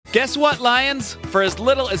Guess what, Lions? For as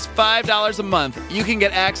little as $5 a month, you can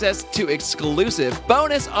get access to exclusive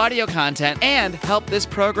bonus audio content and help this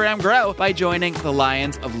program grow by joining the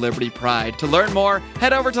Lions of Liberty Pride. To learn more,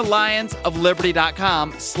 head over to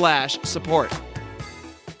lionsofliberty.com/support.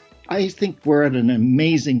 I think we're at an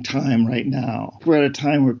amazing time right now. We're at a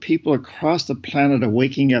time where people across the planet are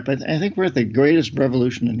waking up. I think we're at the greatest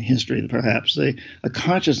revolution in history, perhaps, a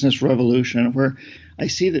consciousness revolution where I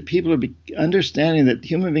see that people are understanding that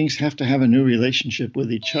human beings have to have a new relationship with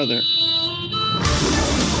each other.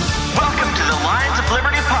 Welcome to the Lions of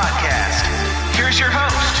Liberty podcast. Here's your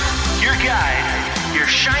host, your guide, your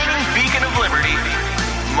shining beacon of liberty,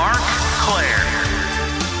 Mark Claire.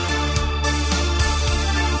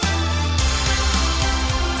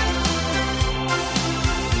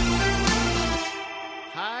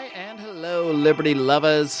 Hello, Liberty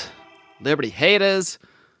lovers, Liberty haters,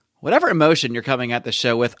 whatever emotion you're coming at the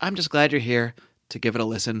show with, I'm just glad you're here to give it a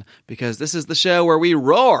listen, because this is the show where we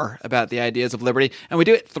roar about the ideas of liberty, and we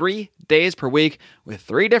do it 3 days per week with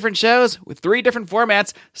 3 different shows, with 3 different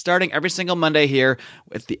formats, starting every single Monday here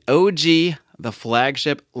with the OG, the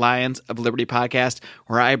flagship Lions of Liberty podcast,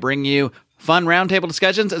 where I bring you fun roundtable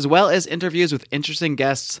discussions, as well as interviews with interesting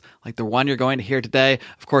guests like the one you're going to hear today.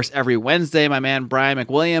 Of course, every Wednesday, my man Brian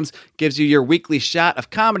McWilliams gives you your weekly shot of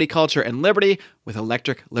comedy, culture, and liberty with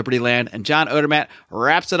Electric Liberty Land. And John Odermatt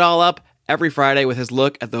wraps it all up every Friday with his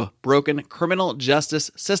look at the broken criminal justice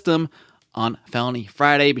system on Felony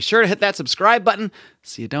Friday. Be sure to hit that subscribe button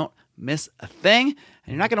so you don't miss a thing. And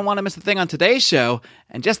you're not going to want to miss a thing on today's show.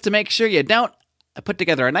 And just to make sure you don't, I put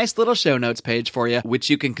together a nice little show notes page for you, which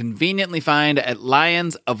you can conveniently find at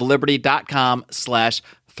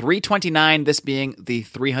lionsofliberty.com/329, this being the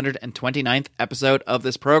 329th episode of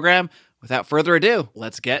this program. Without further ado,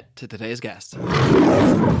 let's get to today's guest.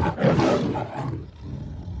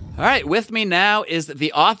 All right, with me now is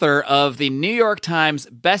the author of the New York Times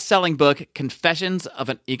best-selling book, Confessions of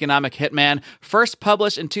an Economic Hitman, first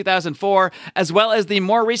published in 2004, as well as the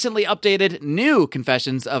more recently updated new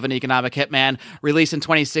Confessions of an Economic Hitman, released in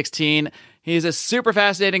 2016. He's a super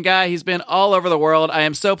fascinating guy. He's been all over the world. I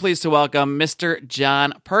am so pleased to welcome Mr.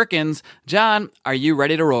 John Perkins. John, are you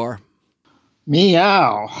ready to roar?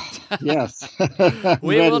 Meow. Yes.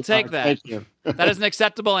 We will take that. Thank you. That is an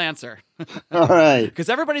acceptable answer. All right. Because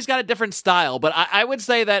everybody's got a different style. But I would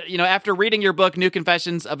say that, after reading your book, New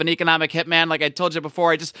Confessions of an Economic Hitman, like I told you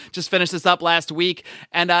before, I just finished this up last week.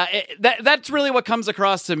 And that's really what comes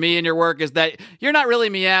across to me in your work, is that you're not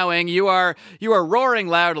really meowing. You are roaring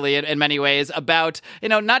loudly in many ways about,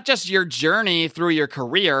 not just your journey through your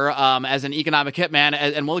career as an economic hitman.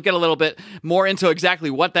 And we'll get a little bit more into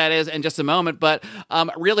exactly what that is in just a moment. But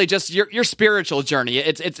really just your spiritual journey.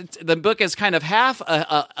 It's the book is kind of half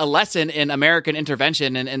a lesson in American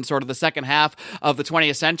intervention in sort of the second half of the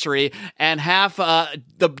 20th century, and half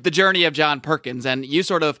the journey of John Perkins. And you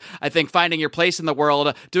sort of, I think, finding your place in the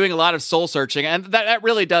world, doing a lot of soul searching, and that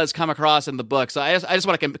really does come across in the book. So I just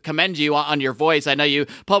want to commend you on your voice. I know you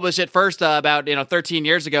published it first about 13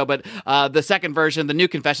 years ago, but the second version, the New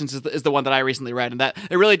Confessions, is the one that I recently read, and that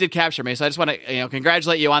it really did capture me. So I just want to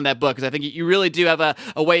congratulate you on that book, because I think you really do have a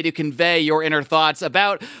way to convey your inner thoughts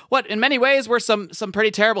about what in many ways were some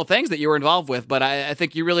pretty terrible things that you were involved with, but I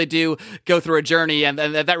think you really do go through a journey, and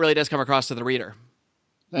that really does come across to the reader.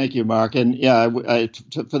 Thank you, Mark. And yeah,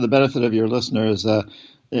 for the benefit of your listeners,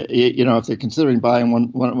 if they're considering buying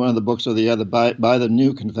one of the books or the other, buy the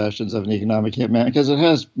New Confessions of an Economic Hitman, because it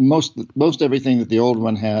has most everything that the old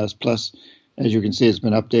one has, plus, as you can see, it's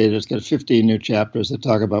been updated. It's got 15 new chapters that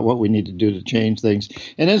talk about what we need to do to change things.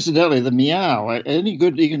 And incidentally, the meow, any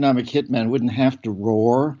good economic hitman wouldn't have to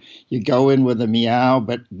roar. You go in with a meow,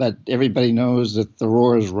 but everybody knows that the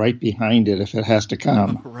roar is right behind it if it has to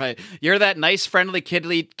come. Right. You're that nice, friendly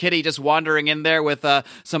kitty just wandering in there with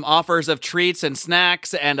some offers of treats and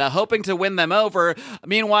snacks and hoping to win them over.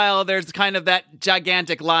 Meanwhile, there's kind of that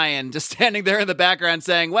gigantic lion just standing there in the background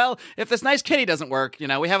saying, well, if this nice kitty doesn't work,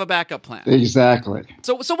 we have a backup plan. Exactly.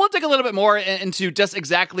 So we'll dig a little bit more into just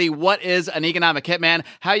exactly what is an economic hitman,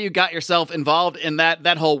 how you got yourself involved in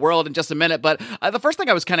that whole world in just a minute. But the first thing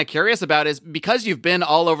I was kind of curious about is, because you've been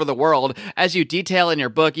all over the world, as you detail in your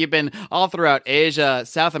book, you've been all throughout Asia,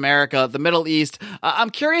 South America, the Middle East. I'm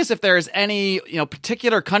curious if there's any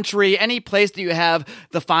particular country, any place that you have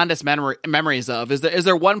the fondest memories of. Is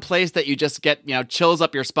there one place that you just get chills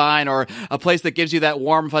up your spine, or a place that gives you that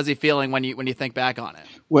warm, fuzzy feeling when you think back on it?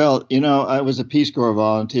 Well, I was a Peace Corps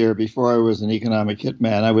volunteer before I was an economic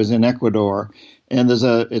hitman. I was in Ecuador, And there's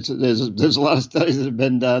a lot of studies that have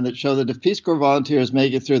been done that show that if Peace Corps volunteers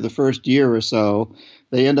make it through the first year or so,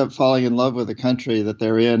 they end up falling in love with the country that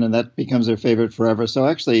they're in, and that becomes their favorite forever. So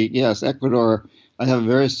actually, yes, Ecuador, I have a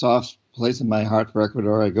very soft place in my heart for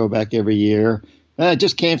Ecuador. I go back every year. And I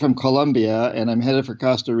just came from Colombia, and I'm headed for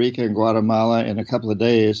Costa Rica and Guatemala in a couple of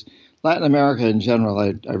days. Latin America in general,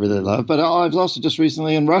 I really love. But I was also just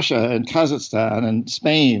recently in Russia and Kazakhstan and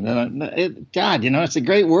Spain. And God, it's a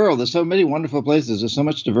great world. There's so many wonderful places. There's so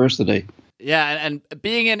much diversity. Yeah, and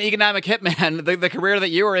being an economic hitman, the career that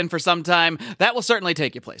you were in for some time, that will certainly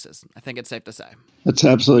take you places. I think it's safe to say. That's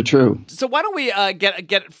absolutely true. So why don't we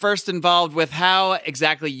get first involved with how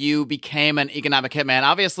exactly you became an economic hitman?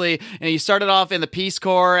 Obviously, you started off in the Peace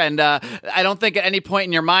Corps, and I don't think at any point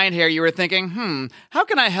in your mind here you were thinking, how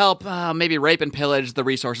can I help maybe rape and pillage the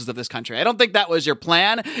resources of this country? I don't think that was your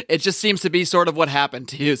plan. It just seems to be sort of what happened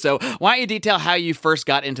to you. So why don't you detail how you first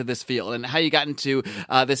got into this field and how you got into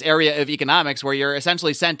this area of economics where you're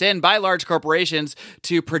essentially sent in by large corporations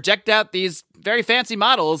to project out these very fancy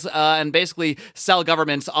models and basically sell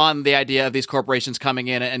governments on the idea of these corporations coming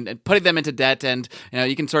in and putting them into debt. And,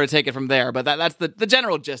 you can sort of take it from there. But that's the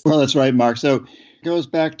general gist. Well, that's right, Mark. So it goes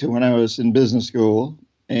back to when I was in business school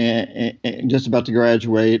and just about to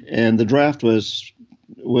graduate, and the draft was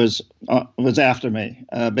after me,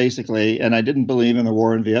 basically. And I didn't believe in the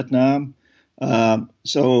war in Vietnam. And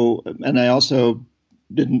I also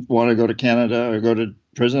didn't want to go to Canada or go to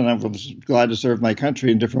prison. I was glad to serve my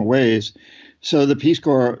country in different ways. So the Peace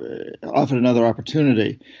Corps offered another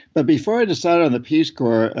opportunity. But before I decided on the Peace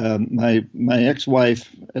Corps, my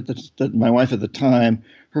ex-wife, my wife at the time,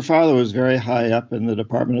 her father was very high up in the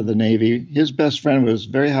Department of the Navy. His best friend was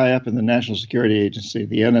very high up in the National Security Agency,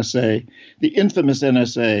 the NSA, the infamous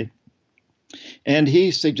NSA. And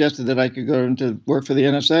he suggested that I could go into work for the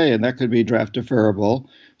NSA, and that could be draft deferrable.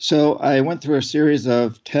 So I went through a series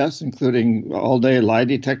of tests, including all-day lie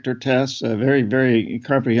detector tests, very, very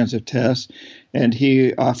comprehensive tests, and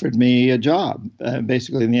he offered me a job,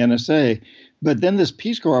 basically in the NSA. But then this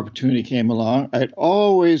Peace Corps opportunity came along. I'd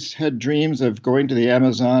always had dreams of going to the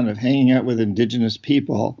Amazon, of hanging out with indigenous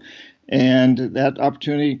people. And that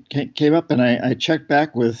opportunity came up, and I checked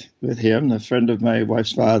back with him, the friend of my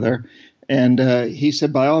wife's father. And he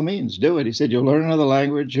said, by all means, do it. He said, you'll learn another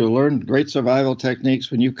language. You'll learn great survival techniques.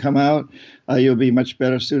 When you come out, you'll be much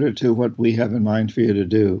better suited to what we have in mind for you to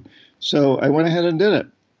do. So I went ahead and did it.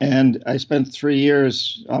 And I spent 3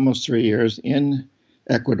 years, almost 3 years, in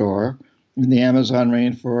Ecuador, in the Amazon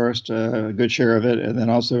rainforest, a good share of it, and then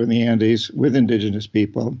also in the Andes with indigenous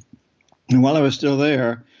people. And while I was still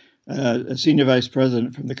there, a senior vice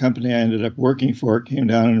president from the company I ended up working for came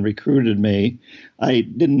down and recruited me. I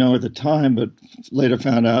didn't know at the time, but later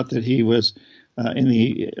found out that he was in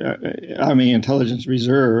the Army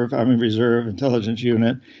Reserve Intelligence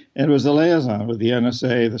Unit, and was the liaison with the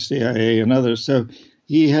NSA, the CIA, and others. So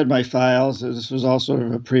he had my files. This was all sort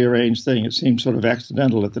of a prearranged thing. It seemed sort of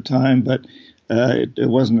accidental at the time, but it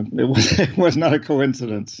wasn't. It was not a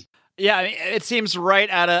coincidence. Yeah, I mean, it seems right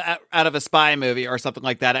out of a spy movie or something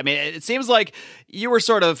like that. I mean, it seems like you were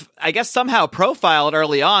sort of, I guess, somehow profiled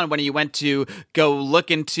early on when you went to go look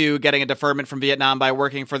into getting a deferment from Vietnam by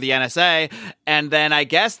working for the NSA. And then I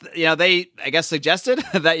guess, they suggested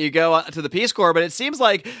that you go to the Peace Corps. But it seems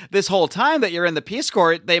like this whole time that you're in the Peace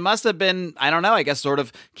Corps, they must have been, I don't know, I guess sort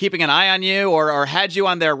of keeping an eye on you or had you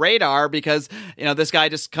on their radar because, this guy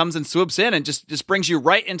just comes and swoops in and just brings you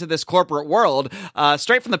right into this corporate world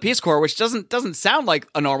straight from the Peace Corps, which doesn't sound like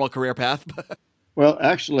a normal career path. Well,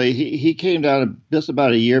 actually, he came down just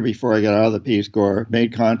about a year before I got out of the Peace Corps,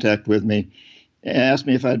 made contact with me, and asked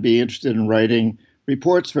me if I'd be interested in writing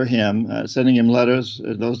reports for him, sending him letters.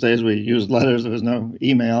 In those days, we used letters. There was no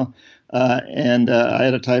email. And I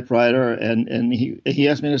had a typewriter, and he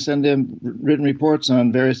asked me to send him written reports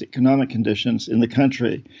on various economic conditions in the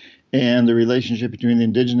country and the relationship between the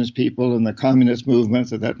indigenous people and the communist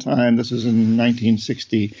movements at that time. This was in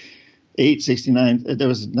 1968, 69. There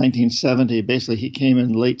was 1970. Basically, he came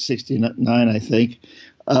in late 69, I think.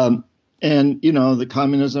 And, the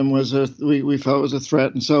communism we felt was a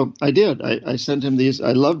threat. And so I did. I sent him these.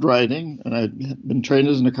 I loved writing, and I'd been trained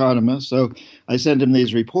as an economist. So I sent him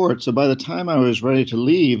these reports. So by the time I was ready to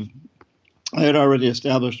leave, I had already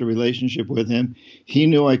established a relationship with him. He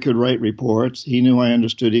knew I could write reports. He knew I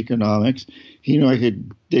understood economics. He knew I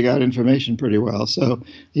could dig out information pretty well. So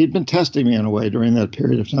he'd been testing me in a way during that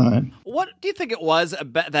period of time. What do you think it was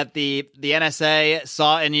that the NSA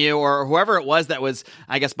saw in you, or whoever it was that was,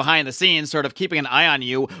 I guess, behind the scenes, sort of keeping an eye on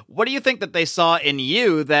you? What do you think that they saw in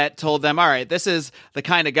you that told them, all right, this is the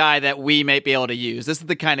kind of guy that we may be able to use. This is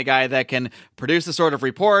the kind of guy that can produce the sort of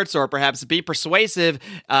reports or perhaps be persuasive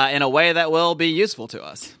in a way that will be useful to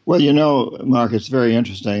us? Well, Mark, it's very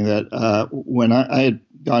interesting that when I had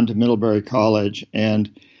gone to Middlebury College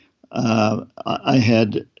and I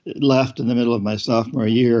had left in the middle of my sophomore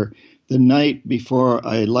year, the night before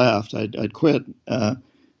I left, I'd quit.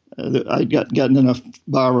 I'd gotten in a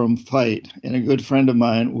barroom fight, and a good friend of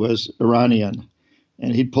mine was Iranian,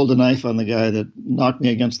 and he'd pulled a knife on the guy that knocked me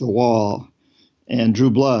against the wall and drew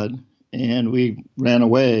blood, and we ran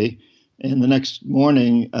away. And the nenext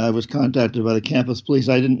morning, I was contacted by the campus police.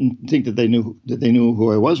 I didn't think that they knew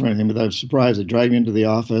who I was or anything, but I was surprised. They dragged me into the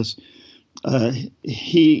office.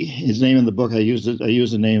 His name in the book, I used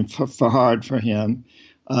the name Fahad for him.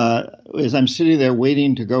 As I'm sitting there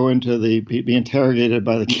waiting to go into be interrogated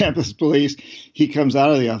by the campus police, he comes out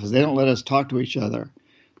of the office. They don't let us talk to each other.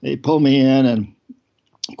 They pull me in and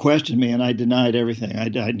question me, and I denied everything. I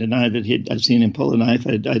denied that I'd seen him pull a knife.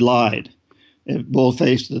 I lied,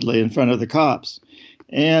 bull-facedly in front of the cops.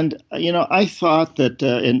 And, I thought that,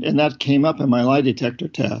 and that came up in my lie detector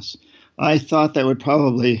tests, I thought that would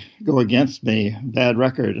probably go against me, bad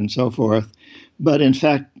record and so forth. But in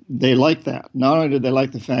fact, they liked that. Not only did they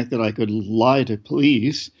like the fact that I could lie to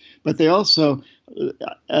police, but they also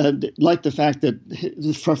liked the fact that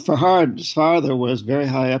Fahad's father was very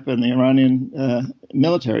high up in the Iranian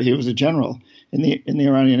military. He was a general in the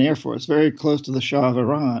Iranian Air Force, very close to the Shah of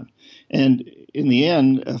Iran. And in the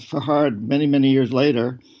end, Fahad, many, many years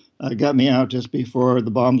later, got me out just before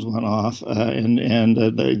the bombs went off, and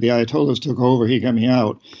the Ayatollahs took over. He got me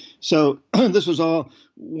out. So this was all,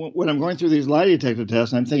 when I'm going through these lie detector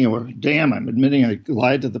tests, I'm thinking, well, damn, I'm admitting I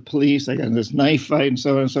lied to the police. I got in this knife fight and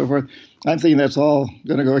so on and so forth. I'm thinking that's all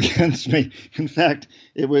going to go against me. In fact,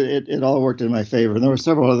 it all worked in my favor. And there were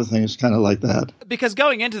several other things kind of like that. Because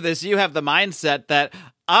going into this, you have the mindset that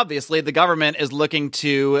obviously the government is looking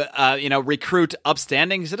to, recruit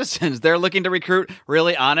upstanding citizens. They're looking to recruit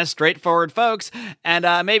really honest, straightforward folks. And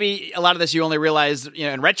maybe a lot of this you only realize,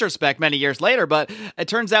 in retrospect many years later, but it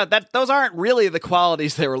turns out that those aren't really the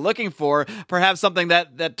qualities they were looking for. Perhaps something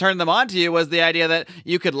that turned them on to you was the idea that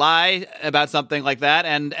you could lie about something like that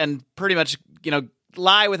and pretty much,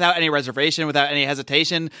 lie without any reservation, without any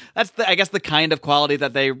hesitation. That's I guess the kind of quality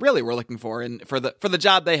that they really were looking for for the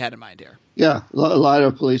job they had in mind here. Yeah, a lot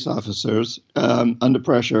of police officers under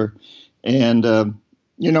pressure, and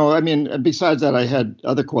besides that, I had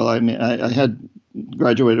other qualities. I had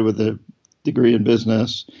graduated with a degree in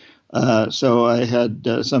business, so I had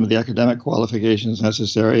some of the academic qualifications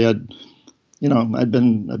necessary. I'd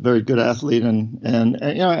been a very good athlete, I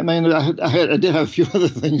did have a few other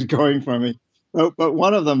things going for me. But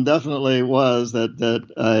one of them definitely was that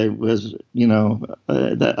I was,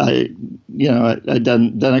 I'd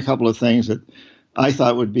done a couple of things that I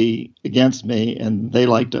thought would be against me, and they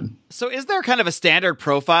liked them. So is there kind of a standard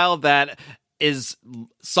profile that is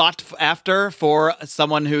sought after for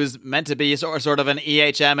someone who's meant to be sort of an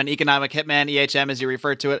EHM, an economic hitman, EHM as you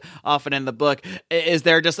refer to it often in the book? Is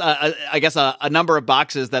there just, a number of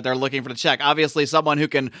boxes that they're looking for to check? Obviously, someone who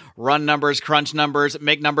can run numbers, crunch numbers,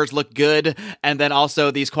 make numbers look good, and then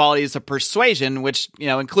also these qualities of persuasion, which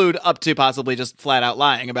include up to possibly just flat out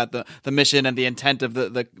lying about the mission and the intent of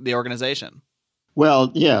the organization.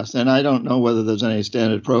 Well, yes, and I don't know whether there's any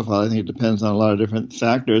standard profile. I think it depends on a lot of different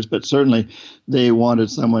factors, but certainly they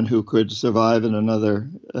wanted someone who could survive in another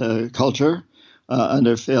culture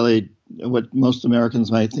under fairly, what most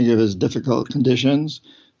Americans might think of as difficult conditions,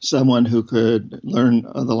 someone who could learn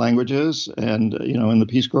other languages, and, in the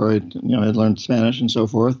Peace Corps, I'd learned Spanish and so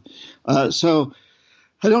forth. So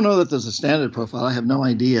I don't know that there's a standard profile. I have no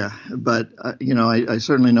idea. But, I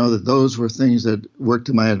certainly know that those were things that worked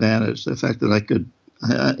to my advantage. The fact that I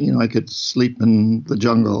could sleep in the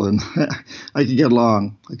jungle and I could get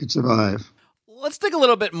along. I could survive. Let's dig a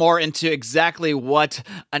little bit more into exactly what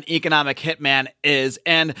an economic hitman is.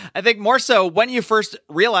 And I think more so when you first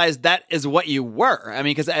realized that is what you were. I mean,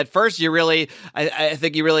 because at first you really, I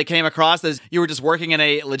think you really came across as you were just working in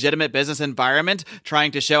a legitimate business environment,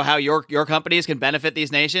 trying to show how your companies can benefit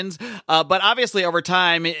these nations. But obviously over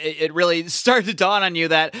time, it really started to dawn on you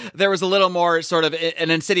that there was a little more sort of an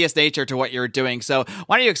insidious nature to what you were doing. So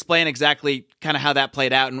why don't you explain exactly kind of how that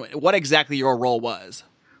played out and what exactly your role was?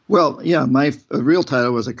 Well, yeah, my real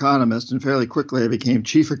title was economist, and fairly quickly I became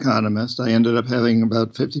chief economist. I ended up having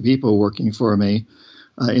about 50 people working for me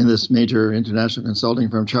in this major international consulting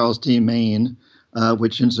firm, Charles T. Main,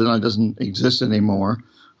 which incidentally doesn't exist anymore.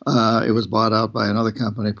 It was bought out by another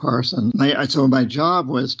company, Parson. So my job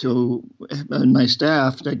was to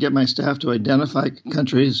get my staff to identify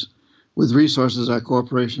countries with resources our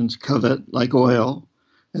corporations covet, like oil,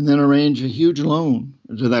 and then arrange a huge loan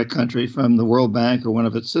to that country from the World Bank or one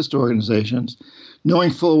of its sister organizations, knowing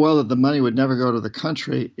full well that the money would never go to the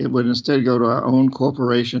country. It would instead go to our own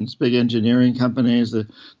corporations, big engineering companies, the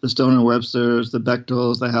Stone & Websters, the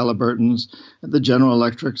Bechtels, the Halliburtons, the General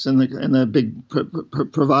Electrics, and the big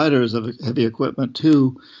providers of heavy equipment,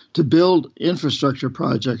 too, to build infrastructure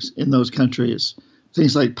projects in those countries,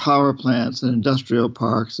 things like power plants and industrial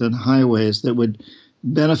parks and highways that would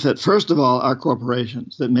benefit, first of all, our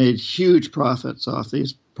corporations that made huge profits off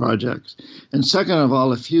these projects. And second of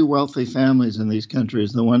all, a few wealthy families in these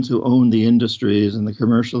countries, the ones who own the industries and the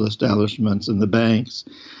commercial establishments and the banks.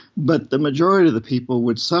 But the majority of the people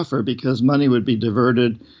would suffer because money would be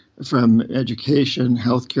diverted from education,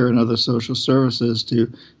 healthcare, and other social services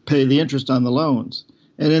to pay the interest on the loans.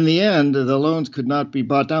 And in the end, the loans could not be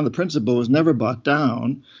bought down. The principal was never bought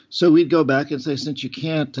down. So we'd go back and say, since you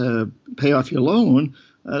can't pay off your loan,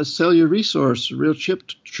 sell your resource real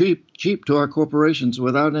cheap to our corporations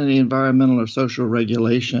without any environmental or social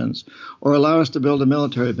regulations, or allow us to build a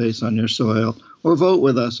military base on your soil, or vote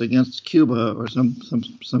with us against Cuba or some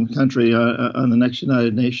country on the next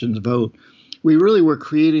United Nations vote. We really were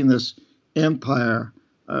creating this empire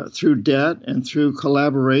through debt and through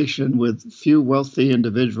collaboration with few wealthy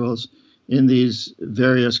individuals in these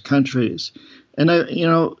various countries. And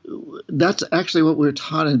that's actually what we're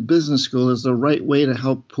taught in business school is the right way to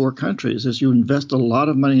help poor countries, is you invest a lot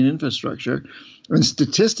of money in infrastructure. And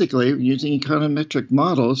statistically, using econometric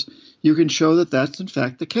models, you can show that that's in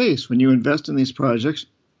fact the case. When you invest in these projects,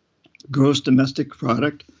 gross domestic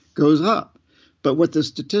product goes up. But what the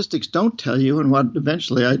statistics don't tell you, and what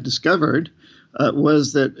eventually I discovered,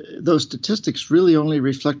 was that those statistics really only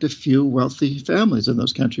reflect a few wealthy families in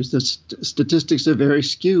those countries. The statistics are very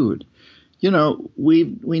skewed.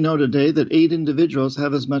 We know today that 8 individuals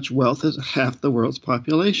have as much wealth as half the world's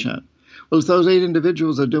population. Well, if those 8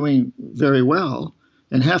 individuals are doing very well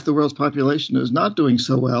and half the world's population is not doing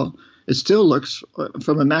so well, it still looks,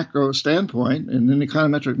 from a macro standpoint in an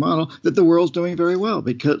econometric model, that the world's doing very well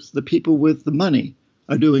because the people with the money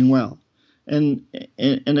are doing well. And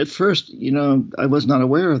at first, I was not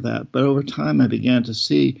aware of that. But over time, I began to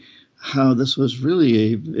see how this was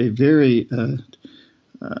really a very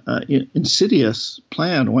insidious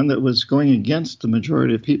plan, one that was going against the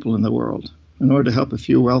majority of people in the world in order to help a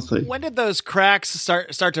few wealthy. When did those cracks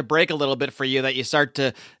start to break a little bit for you, that you start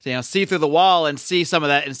to see through the wall and see some of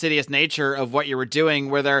that insidious nature of what you were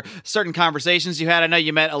doing? Were there certain conversations you had? I know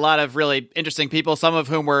you met a lot of really interesting people, some of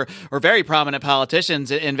whom were very prominent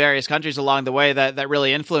politicians in various countries along the way that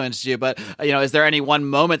really influenced you. But is there any one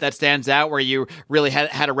moment that stands out where you really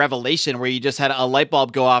had a revelation, where you just had a light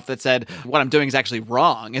bulb go off that said, what I'm doing is actually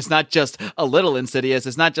wrong? It's not just a little insidious.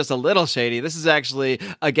 It's not just a little shady. This is actually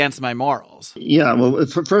against my morals. Yeah, well,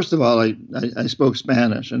 first of all, I spoke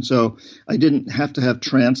Spanish, and so I didn't have to have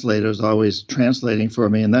translators always translating for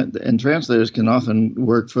me, and translators can often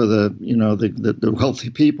work for the wealthy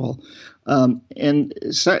people, and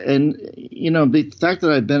the fact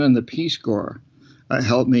that I'd been in the Peace Corps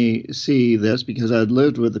helped me see this, because I'd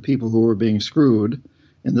lived with the people who were being screwed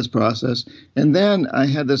in this process. And then I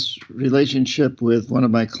had this relationship with one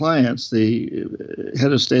of my clients, the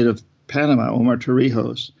head of state of Panama, Omar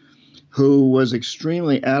Torrijos, who was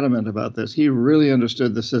extremely adamant about this. He really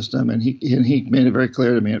understood the system, and he made it very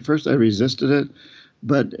clear to me. At first I resisted it,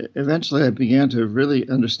 but eventually I began to really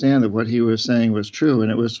understand that what he was saying was true,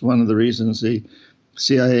 and it was one of the reasons the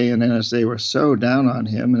CIA and NSA were so down on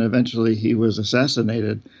him, and eventually he was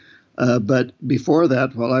assassinated. But before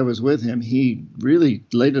that, while I was with him, he really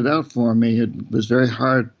laid it out for me. It was very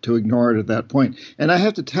hard to ignore it at that point. And I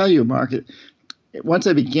have to tell you, Mark, once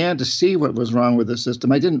I began to see what was wrong with the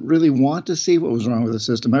system, I didn't really want to see what was wrong with the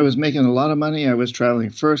system. I was making a lot of money. I was traveling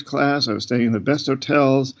first class. I was staying in the best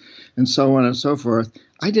hotels and so on and so forth.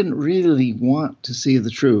 I didn't really want to see the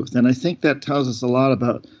truth. And I think that tells us a lot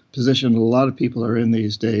about the position a lot of people are in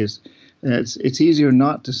these days. It's easier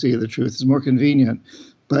not to see the truth. It's more convenient.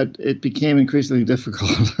 But it became increasingly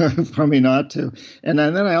difficult for me not to. And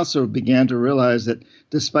then I also began to realize that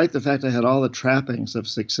despite the fact I had all the trappings of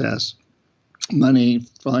success, money,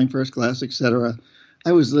 flying first class, etc.,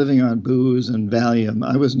 I was living on booze and Valium.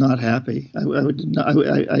 I was not happy.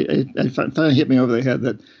 It finally hit me over the head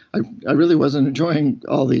that I really wasn't enjoying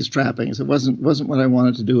all these trappings. It wasn't what I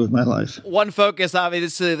wanted to do with my life. One focus,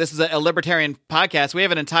 obviously, this is a libertarian podcast. We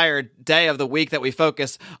have an entire day of the week that we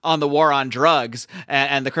focus on the war on drugs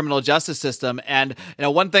and the criminal justice system. And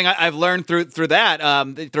one thing I've learned through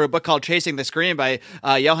that, through a book called Chasing the Scream by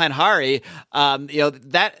Johan Hari,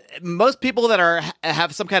 that most people that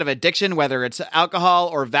have some kind of addiction, whether it's alcohol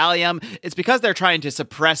or Valium, it's because they're trying to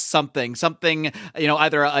suppress something,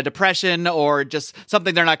 either a depression or just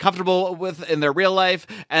something they're not comfortable with in their real life.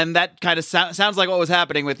 And that kind of sounds like what was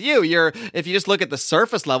happening with you. If you just look at the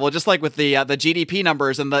surface level, just like with the GDP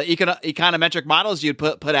numbers and the econometric models you'd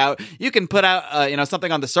put out, you can put out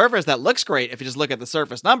something on the surface that looks great if you just look at the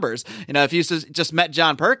surface numbers. If you just met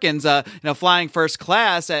John Perkins, flying first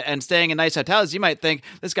class and staying in nice hotels, you might think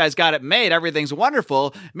this guy's got it made, everything's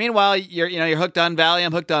wonderful. Meanwhile, you're hooked on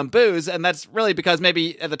Valium, hooked on booze, and that's really because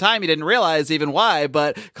maybe at the time you didn't realize even why,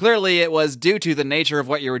 but clearly it was due to the nature of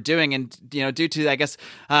what you were doing, and due to, I guess,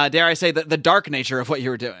 dare I say, the dark nature of what you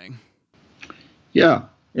were doing. Yeah,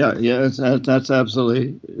 that's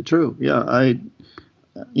absolutely true. Yeah, I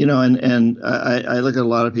look at a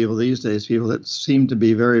lot of people these days, people that seem to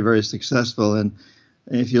be very, very successful, and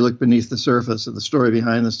if you look beneath the surface of the story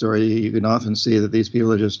behind the story, you can often see that these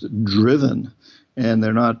people are just driven, and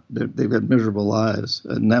they've got miserable lives.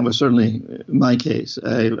 And that was certainly my case.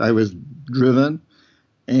 I was driven,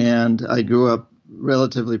 and I grew up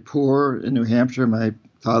relatively poor in New Hampshire. My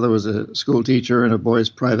father was a school teacher in a boys'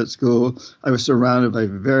 private school. I was surrounded by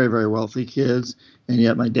very, very wealthy kids, and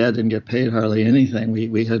yet my dad didn't get paid hardly anything.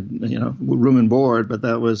 We had, room and board, but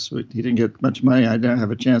he didn't get much money. I didn't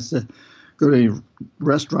have a chance to go to any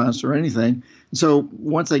restaurants or anything. So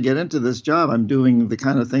once I get into this job, I'm doing the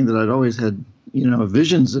kind of thing that I'd always had,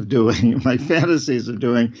 visions of doing, my fantasies of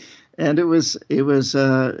doing. And it was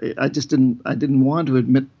I didn't want to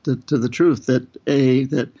admit to the truth that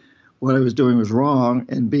that what I was doing was wrong,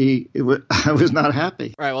 and B, I was not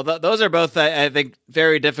happy. Right. Well, those are both, I think,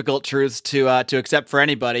 very difficult truths to accept for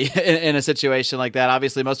anybody in a situation like that.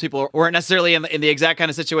 Obviously, most people weren't necessarily in the exact kind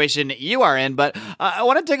of situation you are in, but I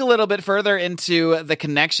want to dig a little bit further into the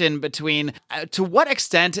connection between to what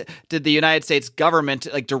extent did the United States government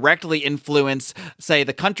directly influence, say,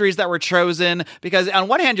 the countries that were chosen? Because on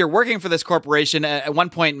one hand, you're working for this corporation at one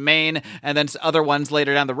point in Maine, and then other ones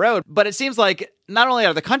later down the road, but it seems like not only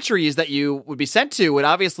are the countries that you would be sent to would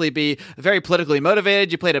obviously be very politically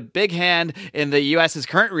motivated. You played a big hand in the U.S.'s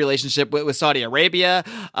current relationship with Saudi Arabia.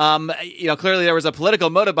 Clearly there was a political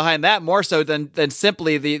motive behind that, more so than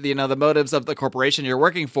simply the motives of the corporation you're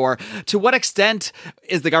working for. To what extent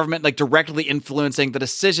is the government directly influencing the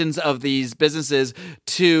decisions of these businesses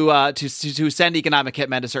to send economic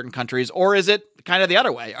hitmen to certain countries, or is it kind of the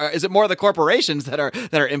other way? Or is it more the corporations that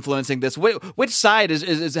are influencing this? Which side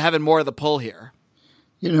is having more of the pull here?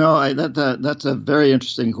 That's a very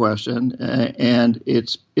interesting question, and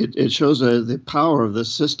it shows the power of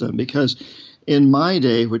this system. Because in my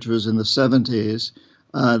day, which was in the 70s,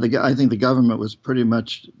 I think the government was pretty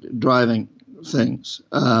much driving things.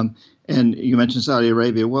 And you mentioned Saudi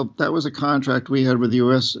Arabia. Well, that was a contract we had with the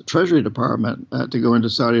U.S. Treasury Department to go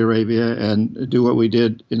into Saudi Arabia and do what we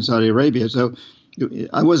did in Saudi Arabia. So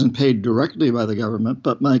I wasn't paid directly by the government,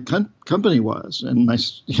 but my company was, and my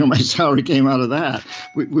salary came out of that.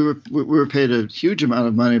 We were paid a huge amount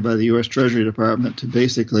of money by the U.S. Treasury Department to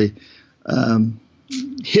basically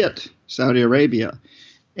hit Saudi Arabia,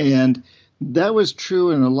 and that was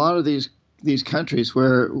true in a lot of these countries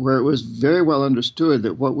where it was very well understood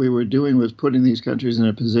that what we were doing was putting these countries in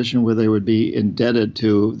a position where they would be indebted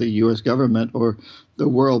to the U.S. government or the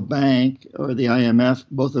World Bank or the IMF,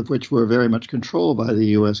 both of which were very much controlled by the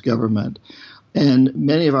U.S. government. And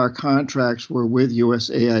many of our contracts were with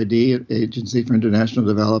USAID, Agency for International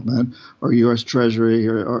Development, or U.S. Treasury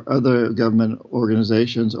or other government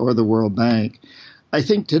organizations or the World Bank. I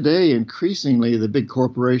think today, increasingly, the big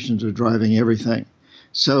corporations are driving everything.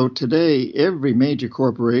 So today, every major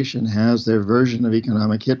corporation has their version of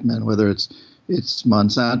economic hitmen, whether it's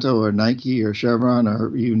Monsanto or Nike or Chevron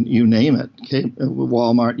or you name it,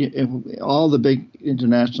 Walmart. All the big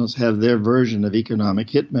internationals have their version of economic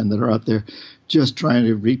hitmen that are out there just trying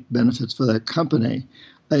to reap benefits for that company.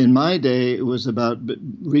 In my day, it was about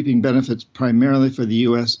reaping benefits primarily for the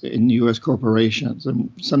U.S. and U.S. corporations. And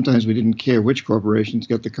sometimes we didn't care which corporations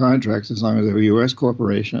got the contracts as long as they were U.S.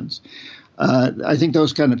 corporations. I think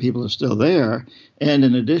those kind of people are still there. And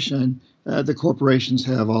in addition, the corporations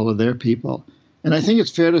have all of their people. And I think it's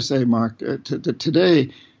fair to say, Mark, today,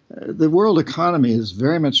 the world economy is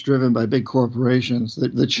very much driven by big corporations.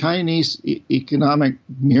 The Chinese economic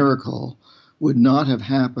miracle would not have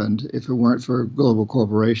happened if it weren't for global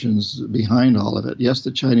corporations behind all of it. Yes,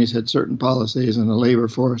 the Chinese had certain policies and a labor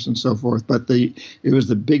force and so forth, but it's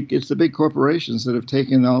the big corporations that have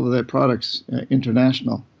taken all of their products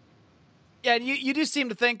international. Yeah, and you do seem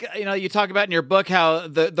to think, you talk about in your book how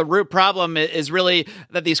the root problem is really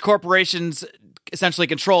that these corporations essentially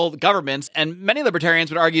control governments, and many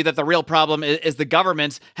libertarians would argue that the real problem is the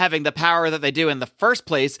government having the power that they do in the first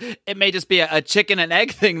place. It may just be a chicken and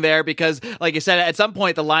egg thing there because, like you said, at some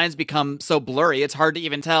point the lines become so blurry, it's hard to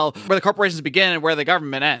even tell where the corporations begin and where the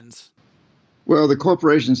government ends. Well, the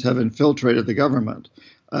corporations have infiltrated the government.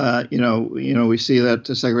 We see that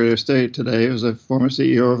the Secretary of State today is a former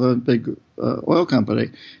CEO of a big oil company,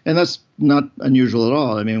 and that's not unusual at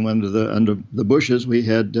all. I mean, under the Bushes, we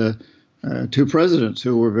had two presidents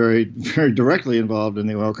who were very, very directly involved in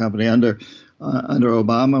the oil company. Under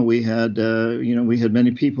Obama, we had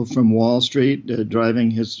many people from Wall Street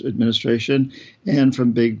driving his administration, and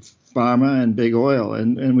from big pharma and big oil,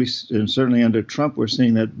 and certainly under Trump, we're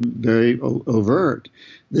seeing that very overt,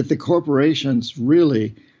 that the corporations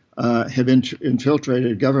really have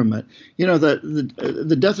infiltrated government.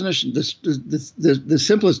 The definition, the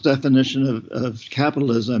simplest definition of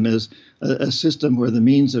capitalism is a system where the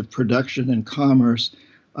means of production and commerce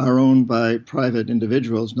are owned by private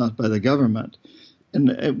individuals, not by the government.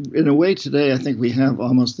 And in a way today, I think we have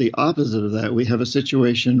almost the opposite of that. We have a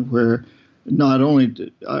situation where not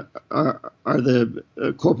only are the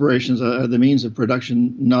corporations, are the means of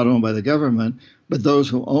production not owned by the government, but those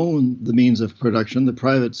who own the means of production, the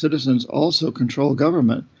private citizens, also control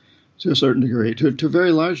government to a certain degree, to a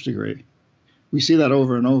very large degree. We see that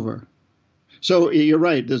over and over. So you're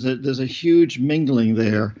right. There's a huge mingling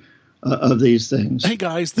there of these things. Hey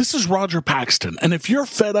guys, this is Roger Paxton, and if you're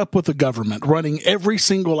fed up with the government running every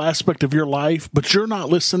single aspect of your life, but you're not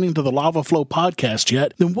listening to the Lava Flow podcast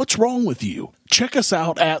yet, then what's wrong with you? Check us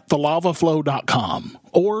out at thelavaflow.com,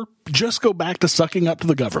 or just go back to sucking up to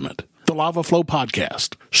the government. The Lava Flow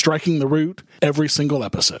podcast, striking the root every single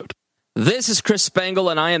episode. This is Chris Spangle,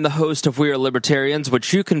 and I am the host of We Are Libertarians,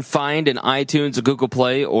 which you can find in iTunes, Google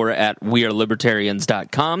Play, or at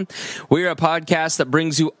wearelibertarians.com. We are a podcast that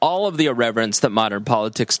brings you all of the irreverence that modern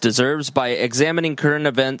politics deserves by examining current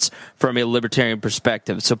events from a libertarian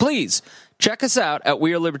perspective. So please, check us out at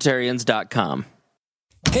wearelibertarians.com.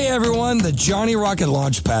 Hey everyone, the Johnny Rocket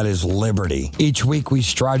Launchpad is Liberty. Each week we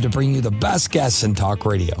strive to bring you the best guests in talk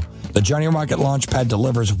radio. The Johnny Rocket Launchpad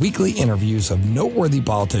delivers weekly interviews of noteworthy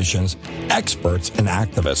politicians, experts, and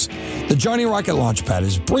activists. The Johnny Rocket Launchpad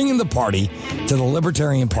is bringing the party to the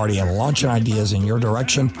Libertarian Party and launching ideas in your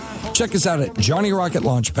direction. Check us out at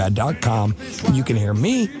johnnyrocketlaunchpad.com, and you can hear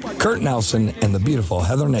me, Kurt Nelson, and the beautiful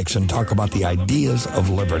Heather Nixon talk about the ideas of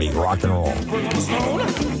liberty, rock and roll.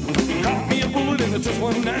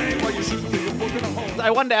 I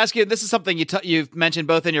wanted to ask you, this is something you've mentioned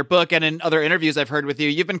both in your book and in other interviews I've heard with you.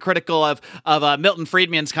 You've been critical of Milton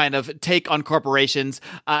Friedman's kind of take on corporations.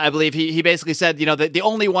 I believe he basically said, that the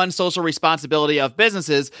only one social responsibility of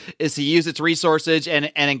businesses is to use its resources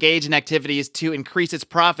and engage in activities to increase its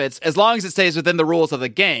profits, as long as it stays within the rules of the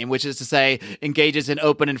game, which is to say, engages in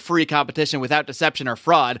open and free competition without deception or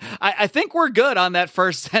fraud. I think we're good on that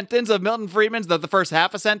first sentence of Milton Friedman's, the first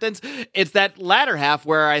half a sentence. It's that latter half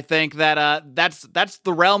where I think that that's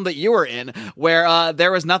the realm that you were in, where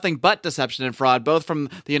there was nothing but deception and fraud, both from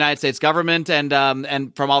the United States government and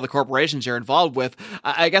from all the corporations you're involved with.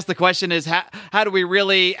 I guess the question is, how do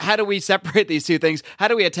we separate these two things? How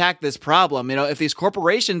do we attack this problem? If these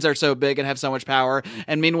corporations are so big and have so much power,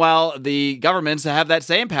 and meanwhile the governments have that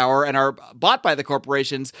same power and are bought by the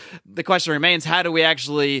corporations, the question remains, how do we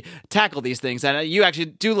actually tackle these things? And you actually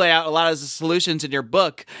do lay out a lot of solutions in your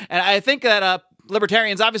book, and I think that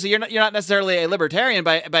libertarians, obviously, you're not necessarily a libertarian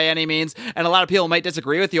by any means, and a lot of people might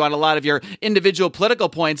disagree with you on a lot of your individual political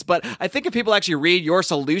points, but I think if people actually read your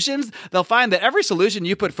solutions, they'll find that every solution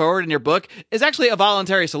you put forward in your book is actually a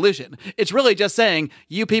voluntary solution. It's really just saying,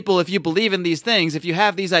 you people, if you believe in these things, if you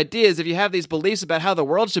have these ideas, if you have these beliefs about how the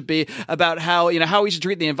world should be, about how we should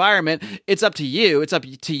treat the environment, it's up to you. It's up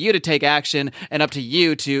to you to take action, and up to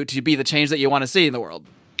you to be the change that you want to see in the world.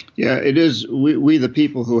 Yeah, it is we the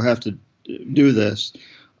people who have to do this.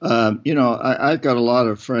 I've got a lot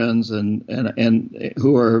of friends and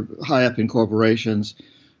who are high up in corporations.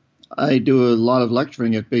 I do a lot of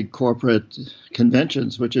lecturing at big corporate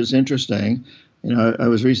conventions, which is interesting. I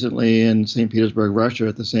was recently in St. Petersburg, Russia,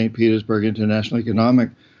 at the St. Petersburg International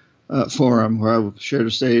Economic Forum, where I shared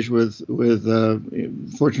a stage with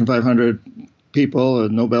Fortune 500 people,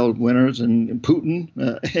 Nobel winners, and Putin,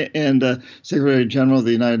 and Secretary General of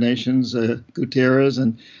the United Nations, Guterres.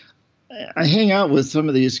 And I hang out with some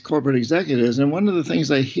of these corporate executives, and one of the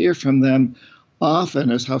things I hear from them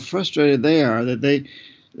often is how frustrated they are that they,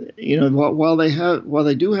 while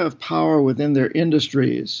they do have power within their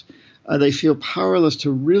industries, they feel powerless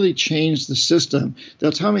to really change the system.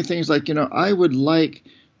 They'll tell me things like, I would like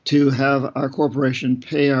to have our corporation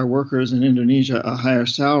pay our workers in Indonesia a higher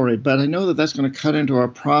salary, but I know that that's going to cut into our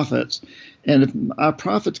profits. And if our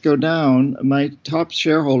profits go down, my top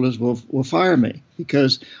shareholders will fire me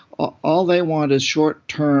because all they want is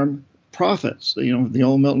short-term profits, the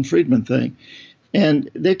old Milton Friedman thing.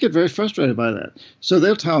 And they get very frustrated by that. So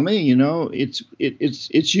they'll tell me, it's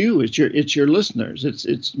you, it's your listeners,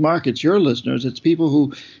 it's Mark, it's your listeners, it's people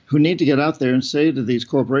who need to get out there and say to these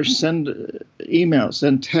corporations, send emails,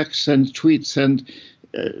 send texts, send tweets, send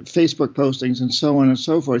Facebook postings, and so on and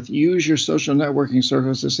so forth. Use your social networking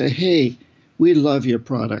circles to say, hey, we love your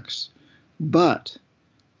products, but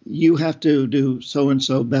you have to do so and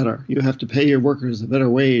so better. You have to pay your workers a better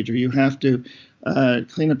wage, or you have to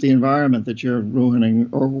clean up the environment that you're ruining,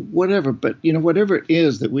 or whatever. But whatever it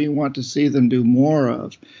is that we want to see them do more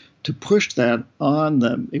of, to push that on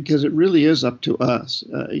them, because it really is up to us.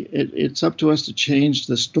 It's up to us to change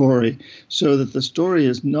the story so that the story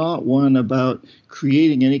is not one about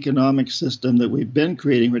creating an economic system that we've been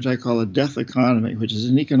creating, which I call a death economy, which is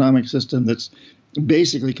an economic system that's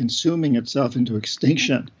basically consuming itself into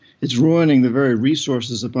extinction. It's ruining the very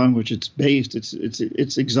resources upon which it's based.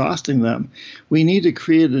 It's exhausting them. We need to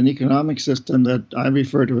create an economic system that I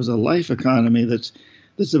refer to as a life economy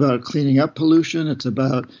that's about cleaning up pollution. It's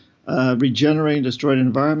about regenerating destroyed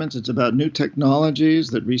environments. It's about new technologies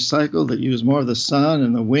that recycle, that use more of the sun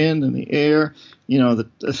and the wind and the air,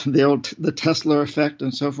 the Tesla effect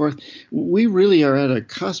and so forth. We really are at a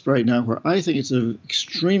cusp right now where I think it's an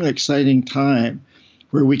extremely exciting time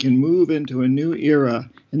where we can move into a new era.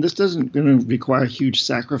 And this doesn't going to require huge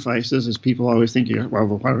sacrifices, as people always think, well,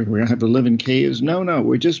 why are we going to have to live in caves? No,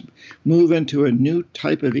 we just move into a new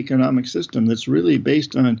type of economic system that's really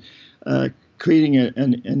based on creating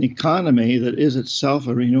an economy that is itself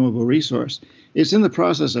a renewable resource. It's in the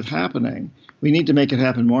process of happening. We need to make it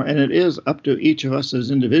happen more, and it is up to each of us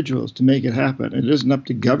as individuals to make it happen. It isn't up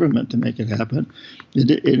to government to make it happen.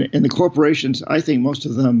 And the corporations, I think most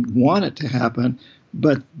of them want it to happen,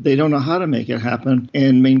 but they don't know how to make it happen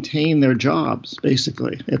and maintain their jobs,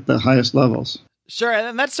 basically, at the highest levels. Sure,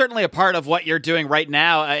 and that's certainly a part of what you're doing right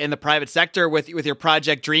now in the private sector with your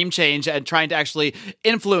project Dream Change and trying to actually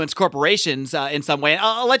influence corporations in some way. And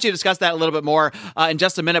I'll let you discuss that a little bit more in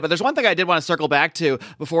just a minute, but there's one thing I did want to circle back to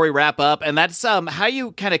before we wrap up, and that's how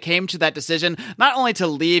you kind of came to that decision, not only to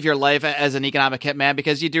leave your life as an economic hitman,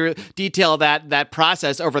 because you do detail that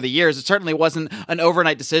process over the years. It certainly wasn't an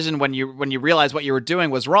overnight decision when you realized what you were doing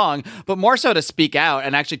was wrong, but more so to speak out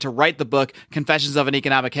and actually to write the book Confessions of an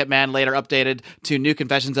Economic Hitman, later updated to New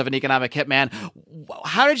Confessions of an Economic Hitman.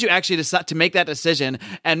 How did you actually decide to make that decision?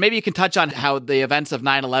 And maybe you can touch on how the events of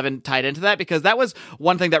 9/11 tied into that, because that was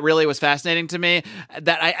one thing that really was fascinating to me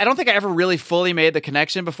that I don't think I ever really fully made the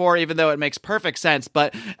connection before, even though it makes perfect sense.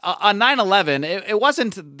 But on 9/11, it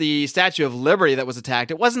wasn't the Statue of Liberty that was attacked.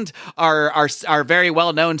 It wasn't our very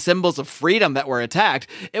well-known symbols of freedom that were attacked.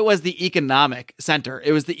 It was the economic center.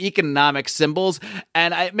 It was the economic symbols.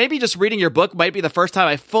 And maybe just reading your book might be the first time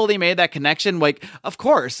I fully made that connection. Like, of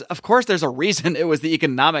course, there's a reason it was the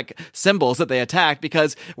economic symbols that they attacked,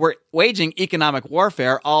 because we're waging economic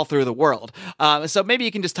warfare all through the world. So maybe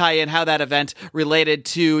you can just tie in how that event related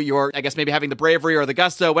to your, I guess, maybe having the bravery or the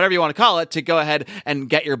gusto, whatever you want to call it, to go ahead and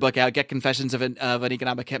get your book out, get Confessions of an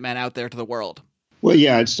Economic Hitman out there to the world. Well,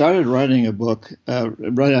 yeah, I started writing a book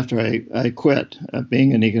right after I quit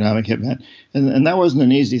being an economic hitman. And that wasn't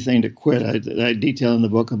an easy thing to quit. I detail in the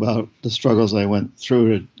book about the struggles I went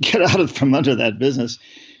through to get out from under that business.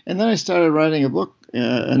 And then I started writing a book,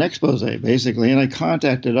 an expose, basically. And I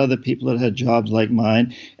contacted other people that had jobs like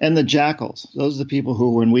mine. And the jackals, those are the people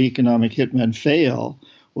who, when we economic hitmen fail,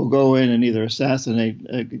 will go in and either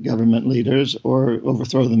assassinate government leaders or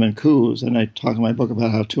overthrow them in coups. And I talk in my book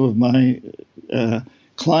about how two of my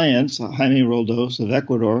clients, Jaime Roldos of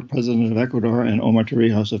Ecuador, president of Ecuador, and Omar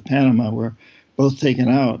Torrijos of Panama, were both taken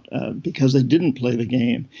out because they didn't play the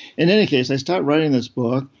game. In any case, I started writing this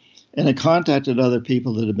book, and I contacted other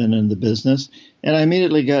people that had been in the business, and I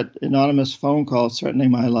immediately got anonymous phone calls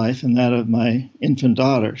threatening my life and that of my infant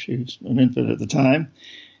daughter. She was an infant at the time.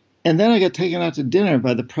 And then I got taken out to dinner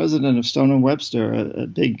by the president of Stone & Webster, a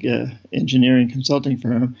big engineering consulting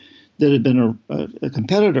firm that had been a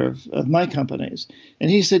competitor of my company's. And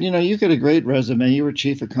he said, you got a great resume. You were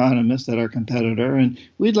chief economist at our competitor, and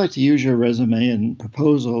we'd like to use your resume and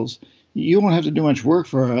proposals. You won't have to do much work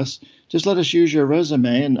for us. Just let us use your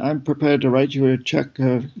resume, and I'm prepared to write you a check,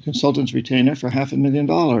 consultant's retainer for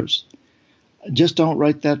 $500,000. Just don't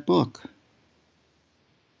write that book.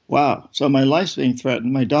 Wow. So my life's being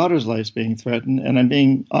threatened. My daughter's life's being threatened, and I'm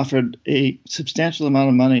being offered a substantial amount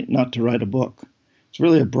of money not to write a book. It's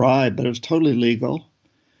really a bribe, but it was totally legal.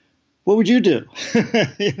 What would you do?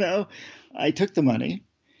 I took the money,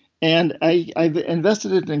 and I've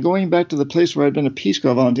invested it in going back to the place where I'd been a Peace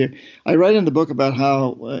Corps volunteer. I write in the book about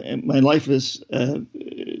how my life was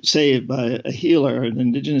saved by a healer, an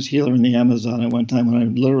indigenous healer in the Amazon at one time when I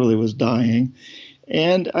literally was dying.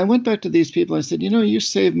 And I went back to these people. I said, you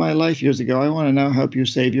saved my life years ago. I want to now help you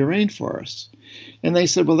save your rainforests. And they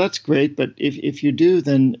said, well, that's great. But if you do,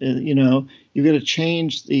 then, you've got to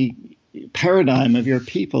change the paradigm of your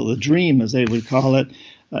people, the dream, as they would call it,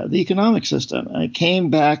 the economic system. I came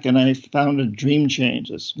back and I founded Dream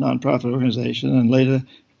Change, this nonprofit organization, and later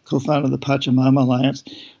co-founded the Pachamama Alliance.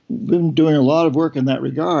 Been doing a lot of work in that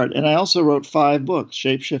regard. And I also wrote 5 books,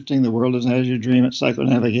 Shape-Shifting, The World is As You Dream It,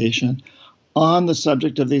 Psychonavigation, on the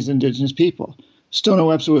subject of these indigenous people. Stoner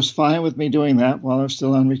Webster was fine with me doing that while I was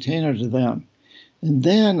still on retainer to them. And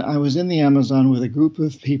then I was in the Amazon with a group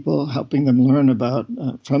of people, helping them learn about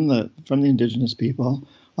from the indigenous people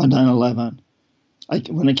on 9/11.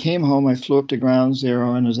 When I came home, I flew up to Ground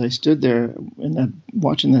Zero, and as I stood there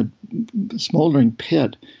watching that smoldering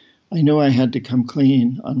pit, I knew I had to come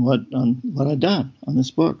clean on what I'd done on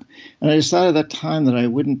this book. And I decided at that time that I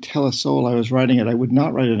wouldn't tell a soul I was writing it. I would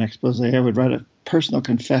not write an expose. I would write a personal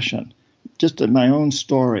confession, just my own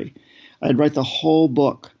story. I'd write the whole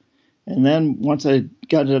book. And then once I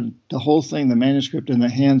got the whole thing, the manuscript, in the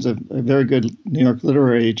hands of a very good New York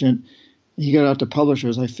literary agent, he got out to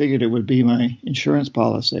publishers. I figured it would be my insurance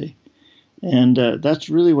policy. And that's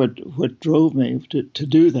really what drove me to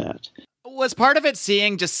do that. Was part of it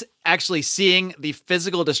actually seeing the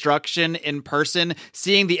physical destruction in person,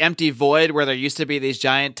 seeing the empty void where there used to be these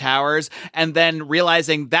giant towers, and then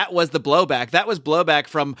realizing that was the blowback? That was blowback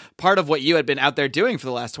from part of what you had been out there doing for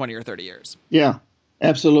the last 20 or 30 years. Yeah,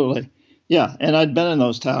 absolutely. Yeah, and I'd been in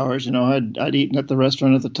those towers. I'd eaten at the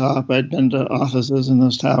restaurant at the top. I'd been to offices in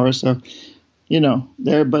those towers. So,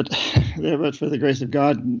 there but for the grace of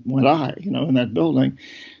God went I, in that building.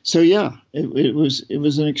 So yeah, it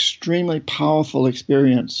was an extremely powerful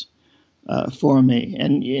experience for me,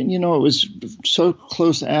 and it was so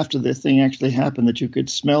close after the thing actually happened that you could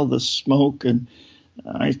smell the smoke, and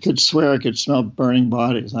I could swear I could smell burning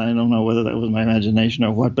bodies. I don't know whether that was my imagination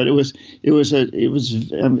or what, but it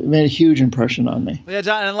made a huge impression on me. Yeah,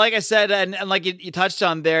 John, and like I said, and like you touched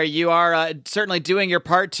on there, you are certainly doing your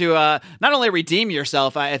part to not only redeem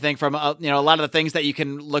yourself, I think, from a lot of the things that you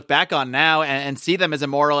can look back on now and see them as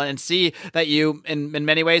immoral, and see that you, in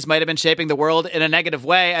many ways, might have been shaping the world in a negative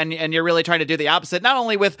way, and you're really trying to do the opposite, not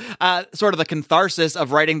only with sort of the catharsis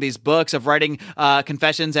of writing these books, of writing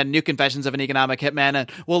Confessions and New Confessions of an Economic Hitman. And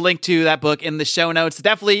we'll link to that book in the show notes.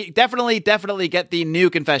 Definitely get the New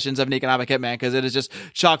Confessions of an Economic Hitman, because it is just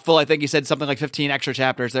chock full. I think you said something like 15 extra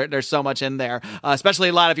chapters. There's so much in there, especially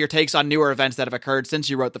a lot of your takes on newer events that have occurred since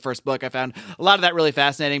you wrote the first book. I found a lot of that really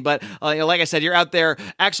fascinating. But like I said, you're out there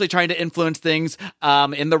actually trying to influence things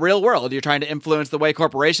in the real world. You're trying to influence the way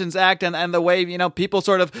corporations act, and the way people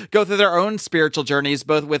sort of go through their own spiritual journeys,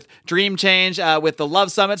 both with Dream Change, with the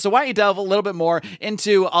Love Summit. So why don't you delve a little bit more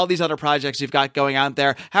into all these other projects you've got going on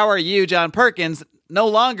there? How are you, John Perkins, no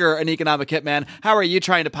longer an economic hitman? How are you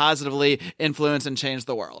trying to positively influence and change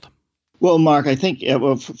the world? Well, Mark, I think,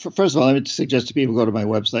 first of all, I would suggest to people go to my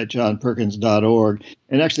website, johnperkins.org,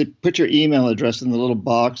 and actually put your email address in the little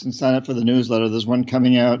box and sign up for the newsletter. There's one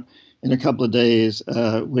coming out in a couple of days,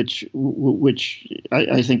 which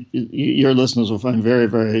I think your listeners will find very,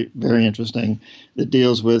 very, very interesting, that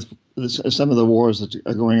deals with some of the wars that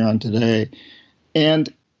are going on today.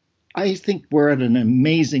 And I think we're at an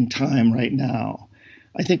amazing time right now.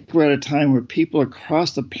 I think we're at a time where people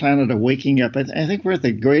across the planet are waking up. I think we're at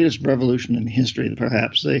the greatest revolution in history,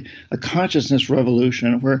 perhaps, a consciousness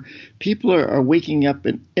revolution, where people are waking up.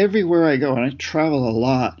 And everywhere I go, and I travel a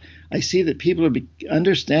lot, I see that people are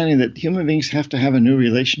understanding that human beings have to have a new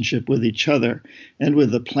relationship with each other and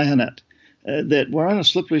with the planet. that we're on a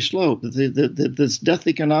slippery slope. This death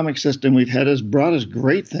economic system we've had has brought us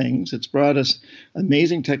great things. It's brought us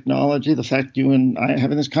amazing technology. The fact you and I are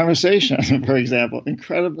having this conversation, for example,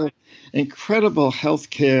 incredible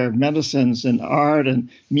healthcare, medicines, and art and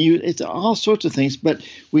music. It's all sorts of things. But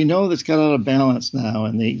we know that's got out of balance now,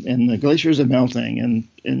 and the glaciers are melting, and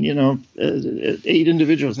 8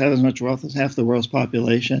 individuals have as much wealth as half the world's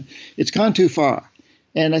population. It's gone too far.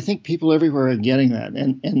 And I think people everywhere are getting that,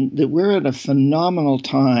 and that we're at a phenomenal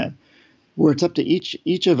time where it's up to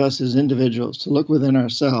each of us as individuals to look within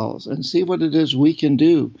ourselves and see what it is we can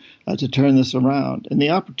do to turn this around. And the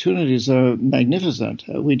opportunities are magnificent.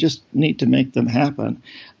 We just need to make them happen.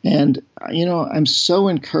 And, I'm so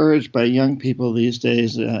encouraged by young people these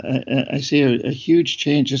days. I see a huge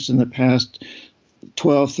change just in the past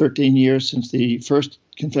 12, 13 years since the first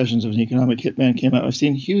Confessions of an Economic Hitman came out. I've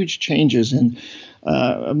seen huge changes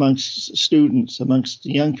amongst students, amongst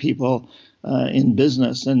young people in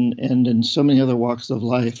business and in so many other walks of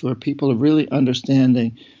life, where people are really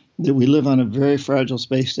understanding that we live on a very fragile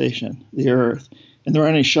space station, the Earth, and there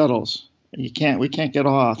aren't any shuttles. We can't get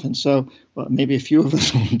off. And so maybe a few of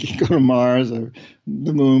us will go to Mars or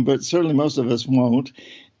the moon, but certainly most of us won't.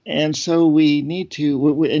 And so we need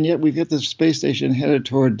to, and yet we've got this space station headed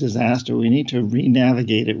toward disaster. We need to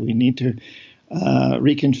re-navigate it. We need to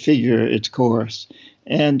reconfigure its course.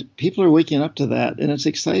 And people are waking up to that, and it's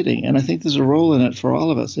exciting. And I think there's a role in it for all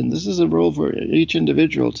of us. And this is a role for each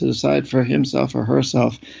individual to decide for himself or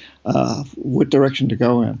herself what direction to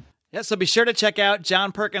go in. Yeah, so be sure to check out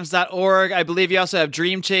johnperkins.org. I believe you also have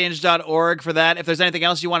dreamchange.org for that. If there's anything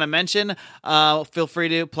else you want to mention, feel free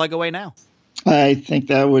to plug away now. I think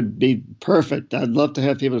that would be perfect. I'd love to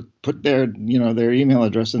have people put their email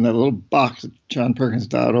address in that little box at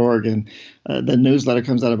johnperkins.org. And the newsletter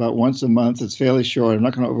comes out about once a month. It's fairly short. I'm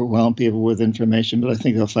not going to overwhelm people with information, but I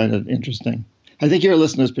think they'll find it interesting. I think your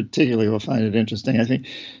listeners particularly will find it interesting. I think,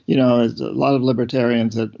 there's a lot of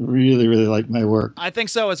libertarians that really, really like my work. I think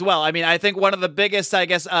so as well. I mean, I think one of the biggest,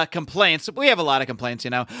 complaints, we have a lot of complaints,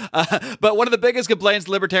 but one of the biggest complaints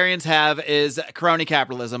libertarians have is crony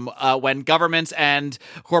capitalism, when governments and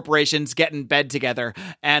corporations get in bed together.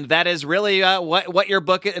 And that is really what your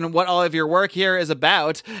book and what all of your work here is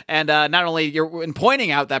about. And not only you're in pointing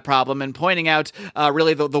out that problem and pointing out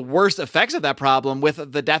really the worst effects of that problem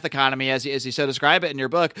with the death economy, as you so describe it in your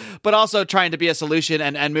book, but also trying to be a solution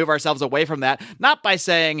and move ourselves away from that, not by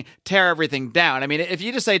saying tear everything down. I mean, if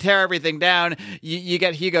you just say tear everything down, you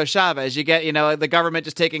get Hugo Chavez, you get, the government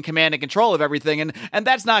just taking command and control of everything, and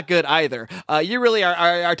that's not good either. You really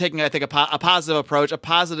are taking, I think, a positive approach, a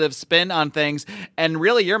positive spin on things, and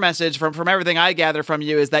really your message from everything I gather from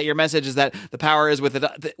you is that your message is that the power is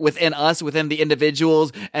within us, within the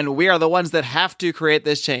individuals, and we are the ones that have to create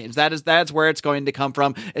this change. That's where it's going to come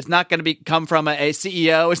from. It's not going to come from a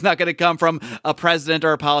CEO. It's not going to come from a president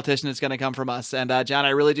or a politician. It's going to come from us. And John, I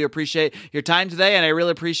really do appreciate your time today, and I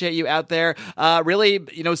really appreciate you out there really,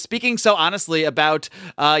 speaking so honestly about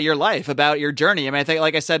your life, about your journey. I mean, I think,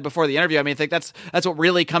 like I said before the interview, I think that's what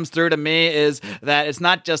really comes through to me is that it's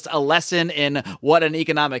not just a lesson in what an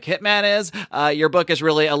economic hitman is. Your book is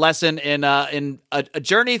really a lesson in a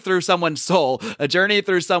journey through someone's soul, a journey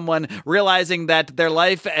through someone realizing that their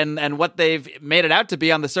life and what they've made it out to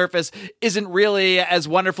be on the surface isn't really as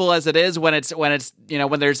wonderful as it is when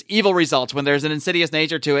when there's evil results, when there's an insidious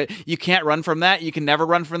nature to it. You can't run from that. You can never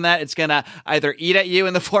run from that. It's gonna either eat at you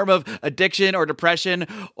in the form of addiction or depression,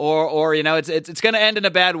 or it's gonna end in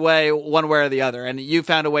a bad way, one way or the other. And you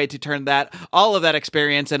found a way to turn all of that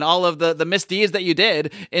experience and all of the misdeeds that you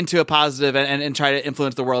did into a positive and try to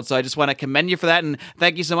influence the world. So I just want to commend you for that, and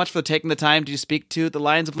thank you so much for taking the time to speak to the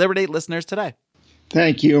Lions of Liberty listeners today.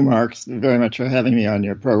 Thank you, Mark, very much for having me on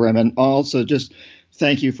your program. And also just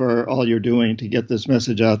thank you for all you're doing to get this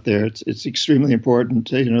message out there. It's extremely important.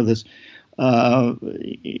 This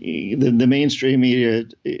the mainstream media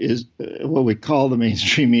is what we call the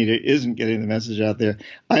mainstream media isn't getting the message out there.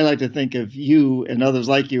 I like to think of you and others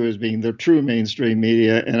like you as being the true mainstream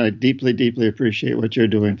media, and I deeply, deeply appreciate what you're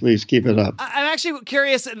doing. Please keep it up. I'm actually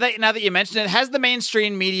curious that now that you mentioned it, has the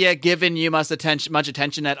mainstream media given you much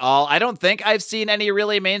attention at all? I don't think I've seen any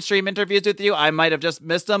really mainstream interviews with you. I might have just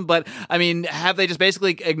missed them, but I mean, have they just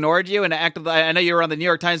basically ignored you and acted? I know you were on the New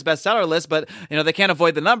York Times bestseller list, but they can't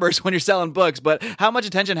avoid the numbers when you're selling books. But how much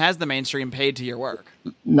attention has the mainstream paid to your work?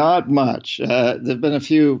 Not much. There've been a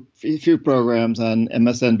few programs on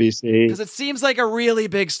MSNBC. Because it seems like a really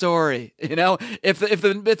big story. If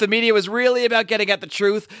the media was really about getting at the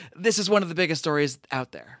truth, this is one of the biggest stories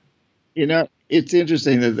out there. It's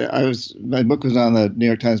interesting that my book was on the New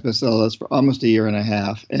York Times bestseller list for almost a year and a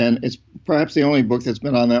half, and it's perhaps the only book that's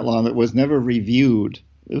been on that long that was never reviewed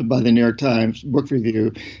by the New York Times book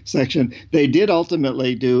review section. They did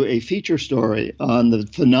ultimately do a feature story on the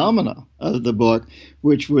phenomena of the book,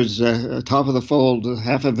 which was top of the fold,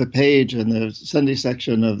 half of a page in the Sunday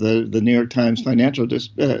section of the New York Times financial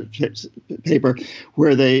paper,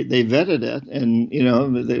 where they vetted it,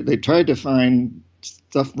 and they tried to find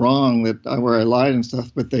stuff wrong where I lied and stuff,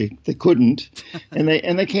 but they couldn't, and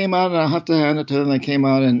they came out, and I have to hand it to them. They came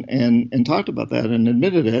out and talked about that and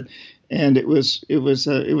admitted it, and it was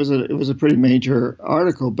a pretty major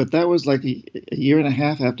article. But that was like a year and a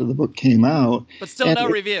half after the book came out. But still, no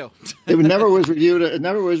review. It never was reviewed. It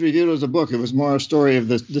never was reviewed as a book. It was more a story of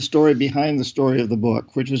the story behind the story of the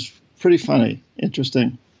book, which was pretty funny,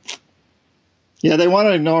 interesting. Yeah, they want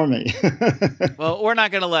to ignore me. Well, we're not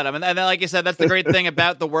going to let them. And like you said, that's the great thing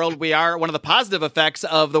about the world we are. One of the positive effects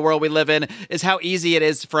of the world we live in is how easy it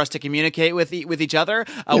is for us to communicate with each other.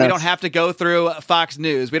 Yes. We don't have to go through Fox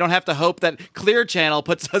News. We don't have to hope that Clear Channel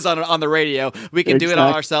puts us on the radio. We can do it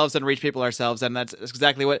all ourselves and reach people ourselves. And that's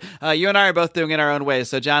exactly what you and I are both doing in our own ways.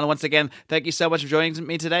 So, John, once again, thank you so much for joining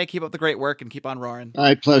me today. Keep up the great work and keep on roaring.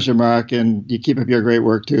 My pleasure, Mark. And you keep up your great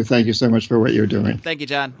work, too. Thank you so much for what you're doing. Thank you,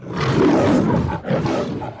 John.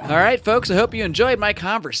 All right, folks, I hope you enjoyed my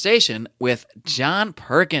conversation with John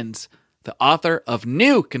Perkins, the author of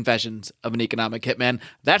New Confessions of an Economic Hitman.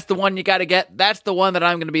 That's the one you got to get. That's the one that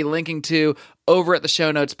I'm going to be linking to over at the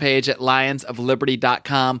show notes page at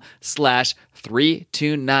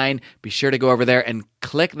lionsofliberty.com/329. Be sure to go over there and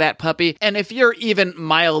click that puppy. And if you're even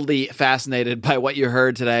mildly fascinated by what you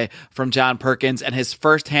heard today from John Perkins and his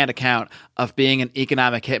firsthand account of being an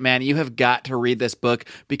economic hitman, you have got to read this book,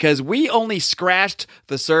 because we only scratched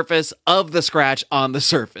the surface of the scratch on the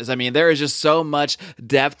surface. I mean, there is just so much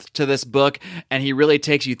depth to this book, and he really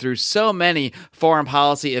takes you through so many foreign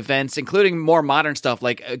policy events, including more modern stuff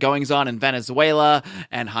like goings on in Venezuela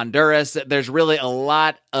and Honduras. There's really a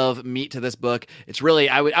lot of meat to this book. It's really,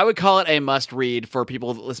 I would call it a must read for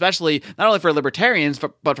people, especially not only for libertarians,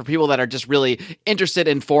 but for people that are just really interested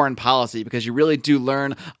in foreign policy, because you really do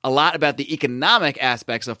learn a lot about the economic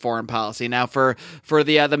aspects of foreign policy. Now, for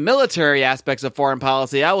the military aspects of foreign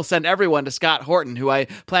policy, I will send everyone to Scott Horton, who I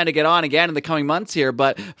plan to get on again in the coming months here.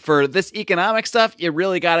 But for this economic stuff, you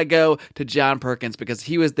really got to go to John Perkins, because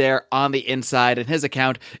he was there on the inside, and his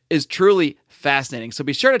account is truly fascinating. So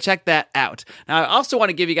be sure to check that out. Now, I also want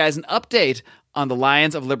to give you guys an update on the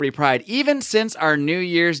Lions of Liberty Pride. Even since our New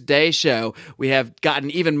Year's Day show, we have gotten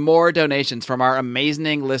even more donations from our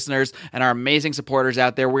amazing listeners and our amazing supporters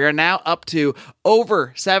out there. We are now up to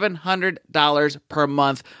over $700 per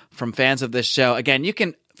month from fans of this show. Again, you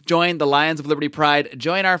can join the Lions of Liberty Pride,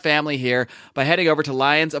 join our family here by heading over to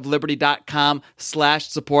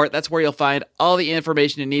lionsofliberty.com/support. That's where you'll find all the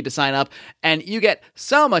information you need to sign up, and you get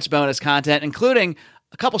so much bonus content, including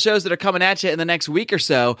a couple shows that are coming at you in the next week or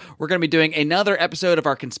so. We're going to be doing another episode of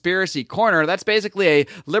our Conspiracy Corner. That's basically a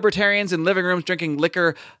libertarians in living rooms drinking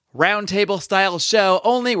liquor roundtable style show,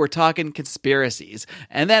 only we're talking conspiracies.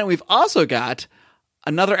 And then we've also got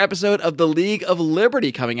another episode of the League of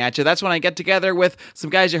Liberty coming at you. That's when I get together with some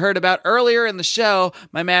guys you heard about earlier in the show.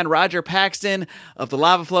 My man Roger Paxton of the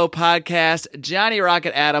Lava Flow podcast, Johnny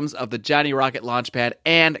Rocket Adams of the Johnny Rocket Launchpad,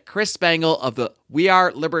 and Chris Spangle of the We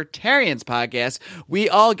Are Libertarians podcast. We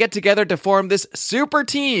all get together to form this super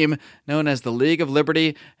team known as the League of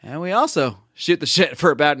Liberty, and we also shoot the shit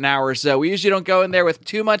for about an hour or so. We usually don't go in there with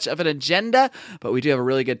too much of an agenda, but we do have a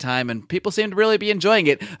really good time, and people seem to really be enjoying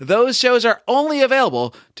it. Those shows are only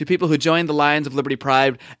available to people who join the Lions of Liberty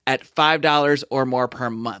Pride at $5 or more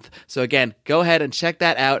per month. So again, go ahead and check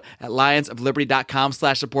that out at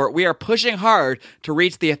lionsofliberty.com/support. We are pushing hard to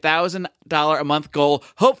reach the $1,000 a month goal,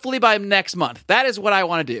 hopefully by next month. That is what I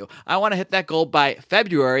want to do. I want to hit that goal by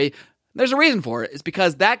February. There's a reason for it. It's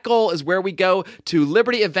because that goal is where we go to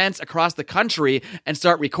Liberty events across the country and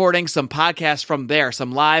start recording some podcasts from there,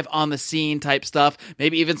 some live on the scene type stuff,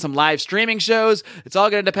 maybe even some live streaming shows. It's all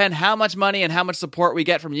going to depend how much money and how much support we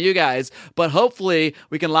get from you guys, but hopefully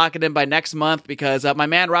we can lock it in by next month, because my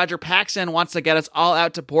man Roger Paxton wants to get us all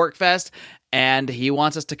out to PorkFest, and he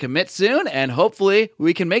wants us to commit soon, and hopefully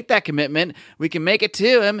we can make that commitment. We can make it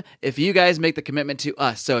to him if you guys make the commitment to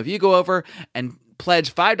us. So if you go over and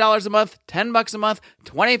pledge $5 a month, $10 a month,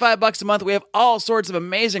 $25 a month. We have all sorts of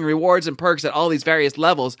amazing rewards and perks at all these various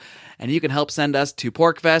levels. And you can help send us to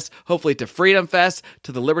PorkFest, hopefully to Freedom Fest,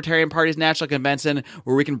 to the Libertarian Party's National Convention,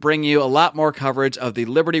 where we can bring you a lot more coverage of the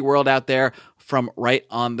liberty world out there from right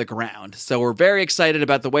on the ground. So we're very excited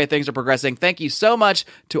about the way things are progressing. Thank you so much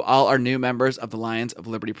to all our new members of the Lions of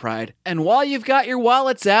Liberty Pride. And while you've got your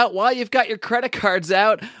wallets out, while you've got your credit cards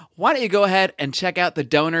out, why don't you go ahead and check out the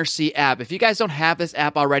DonorSee app? If you guys don't have this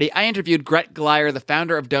app already, I interviewed Gret Glyer, the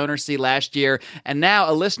founder of DonorSee, last year, and now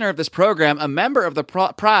a listener of this program, a member of the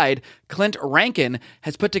Pride, Clint Rankin,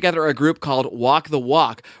 has put together a group called Walk the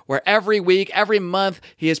Walk, where every week, every month,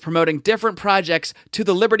 he is promoting different projects to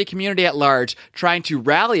the liberty community at large, trying to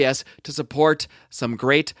rally us to support some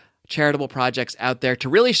great charitable projects out there to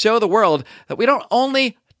really show the world that we don't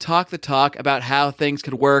only talk the talk about how things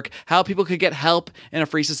could work, how people could get help in a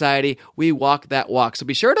free society. We walk that walk. So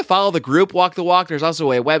be sure to follow the group Walk the Walk. There's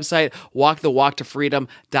also a website,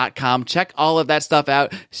 walkthewalktofreedom.com. Check all of that stuff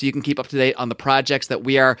out so you can keep up to date on the projects that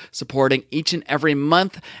we are supporting each and every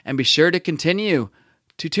month. And be sure to continue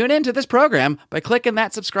to tune into this program by clicking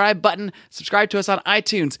that subscribe button. Subscribe to us on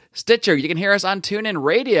iTunes, Stitcher. You can hear us on TuneIn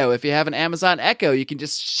Radio. If you have an Amazon Echo, you can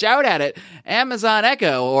just shout at it, Amazon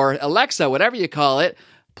Echo or Alexa, whatever you call it.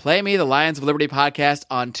 Play me the Lions of Liberty podcast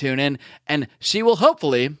on TuneIn, and she will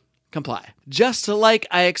hopefully comply. Just like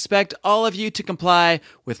I expect all of you to comply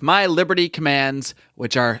with my liberty commands,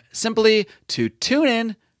 which are simply to tune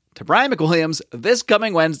in to Brian McWilliams this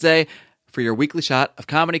coming Wednesday for your weekly shot of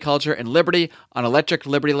comedy, culture, and liberty on Electric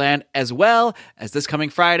Liberty Land, as well as this coming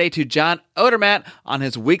Friday to John Odermatt on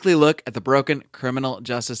his weekly look at the broken criminal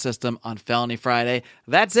justice system on Felony Friday.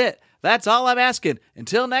 That's it. That's all I'm asking.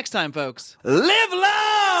 Until next time, folks, live long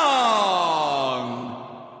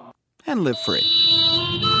and live free.